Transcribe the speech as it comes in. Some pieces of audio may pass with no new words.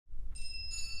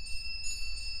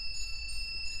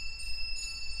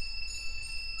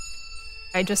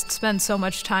I just spend so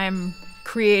much time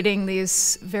creating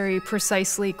these very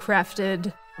precisely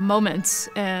crafted moments,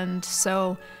 and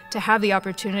so to have the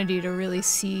opportunity to really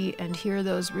see and hear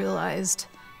those realized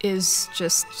is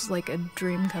just like a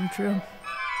dream come true.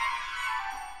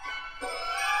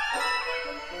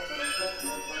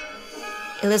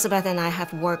 Elizabeth and I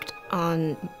have worked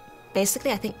on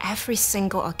basically, I think, every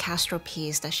single orchestral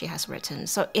piece that she has written.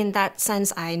 So in that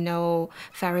sense, I know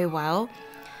very well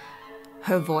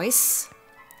her voice,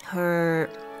 her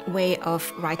way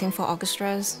of writing for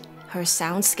orchestras, her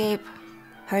soundscape,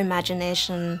 her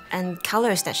imagination, and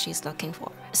colors that she's looking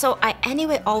for. So I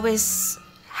anyway always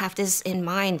have this in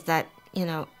mind that, you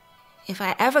know, if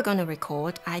I ever going to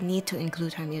record, I need to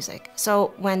include her music.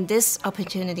 So when this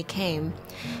opportunity came,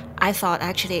 I thought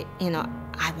actually, you know,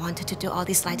 I wanted to do all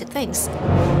these lighted things.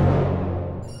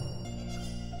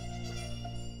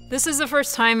 This is the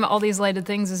first time All These Lighted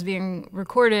Things is being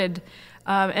recorded,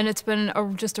 and it's been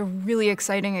just a really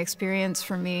exciting experience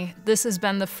for me. This has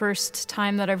been the first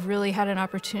time that I've really had an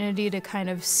opportunity to kind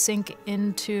of sink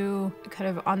into kind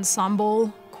of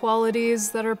ensemble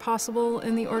qualities that are possible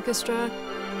in the orchestra.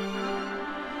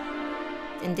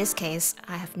 In this case,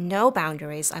 I have no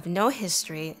boundaries, I have no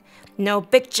history, no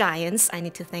big giants I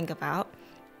need to think about,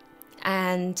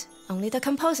 and only the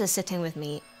composer sitting with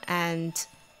me, and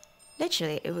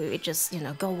literally it would just, you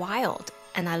know, go wild.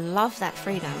 And I love that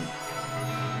freedom.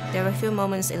 There were a few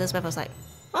moments Elizabeth was like,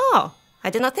 oh, I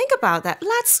did not think about that.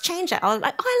 Let's change it. I was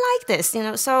like, oh, I like this, you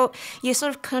know. So you're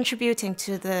sort of contributing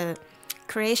to the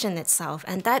creation itself,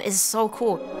 and that is so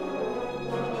cool.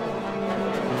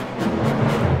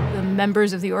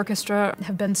 Members of the orchestra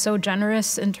have been so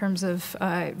generous in terms of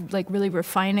like really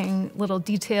refining little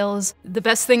details. The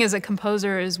best thing as a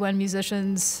composer is when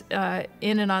musicians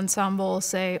in an ensemble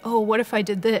say, oh, what if I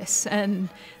did this? And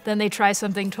then they try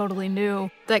something totally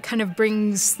new. That kind of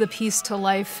brings the piece to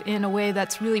life in a way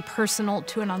that's really personal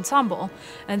to an ensemble.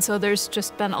 And so there's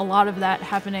just been a lot of that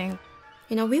happening.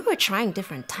 You know, we were trying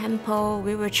different tempo,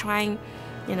 we were trying,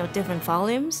 you know, different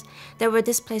volumes. There were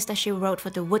this place that she wrote for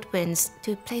the woodwinds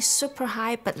to play super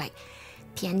high, but like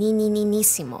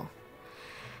pianinissimo.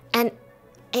 And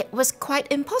it was quite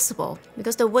impossible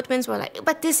because the woodwinds were like,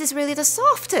 but this is really the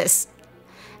softest.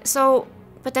 So,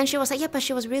 but then she was like, yeah, but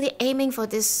she was really aiming for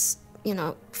this, you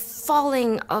know,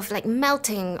 falling of like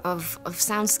melting of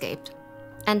soundscape.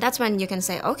 And that's when you can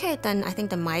say, okay, then I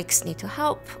think the mics need to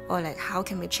help, or like, how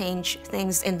can we change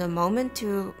things in the moment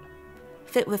to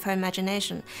fit with her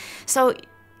imagination. So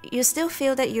you still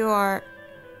feel that you are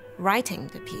writing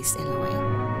the piece in a way.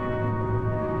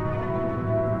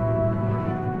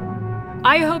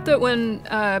 I hope that when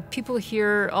people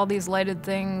hear All These Lighted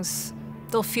Things,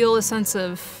 they'll feel a sense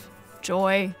of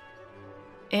joy.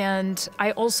 And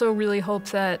I also really hope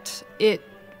that it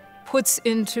puts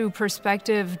into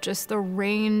perspective just the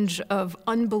range of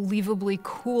unbelievably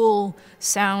cool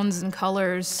sounds and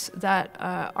colors that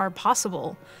are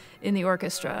possible in the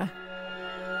orchestra.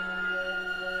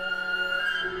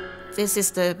 This is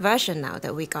the version now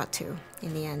that we got to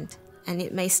in the end, and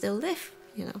it may still live,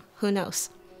 you know, who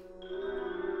knows.